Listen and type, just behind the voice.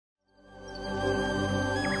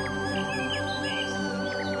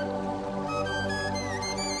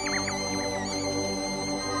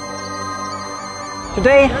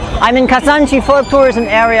Today I'm in Kazanqi folk tourism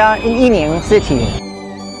area in Yining city.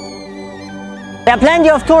 There are plenty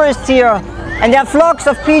of tourists here and there are flocks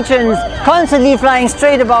of pigeons constantly flying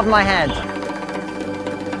straight above my head.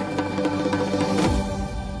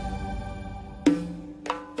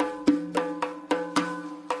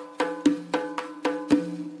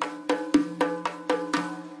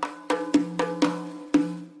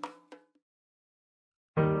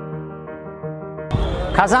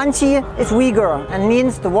 Kazanqi is Uygur and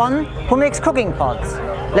means the one who makes cooking pots.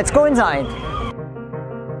 Let's go inside.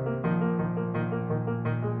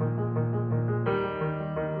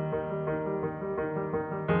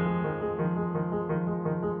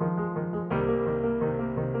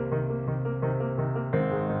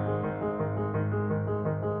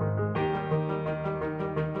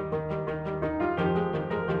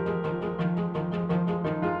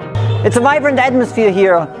 It's a vibrant atmosphere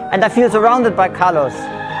here and I feel surrounded by colors.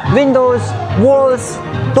 Windows, walls,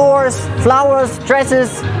 doors, flowers, dresses,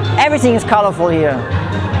 everything is colorful here.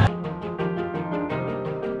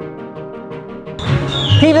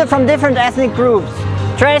 People from different ethnic groups,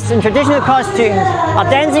 dressed in traditional costumes, are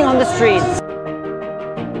dancing on the streets.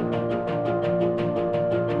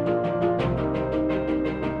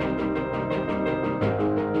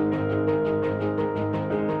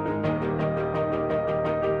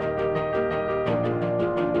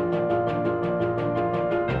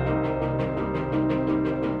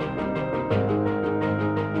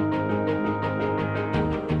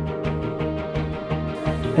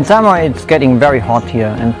 In summer it's getting very hot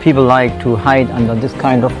here and people like to hide under this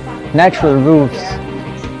kind of natural roofs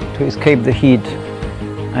to escape the heat,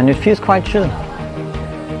 and it feels quite chill.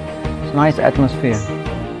 It's a nice atmosphere.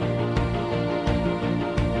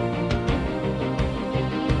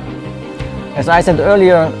 As I said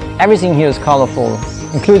earlier, everything here is colorful,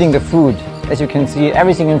 including the food. As you can see,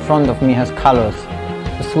 everything in front of me has colors.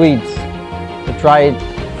 The sweets, the dried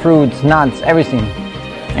fruits, nuts, everything.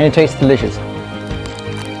 And it tastes delicious.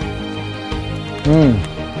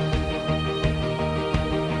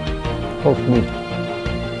 So sweet.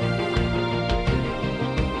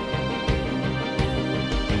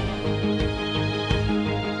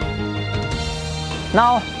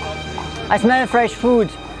 Now I smell fresh food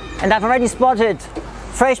and I've already spotted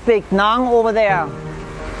fresh baked naan over there.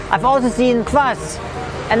 I've also seen kvass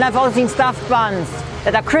and I've also seen stuffed buns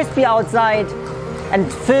that are crispy outside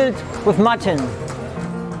and filled with mutton.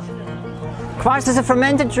 Kvass is a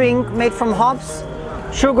fermented drink made from hops,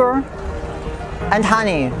 sugar and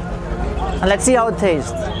honey. And let's see how it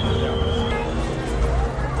tastes.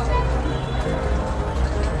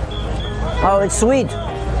 Oh, it's sweet,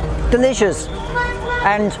 delicious,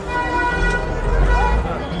 and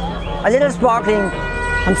a little sparkling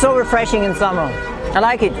and so refreshing in summer. I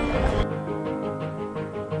like it.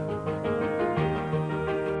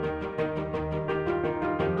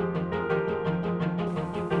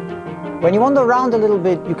 When you wander around a little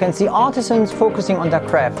bit, you can see artisans focusing on their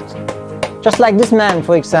craft. Just like this man,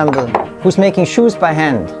 for example, who's making shoes by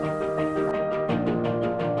hand.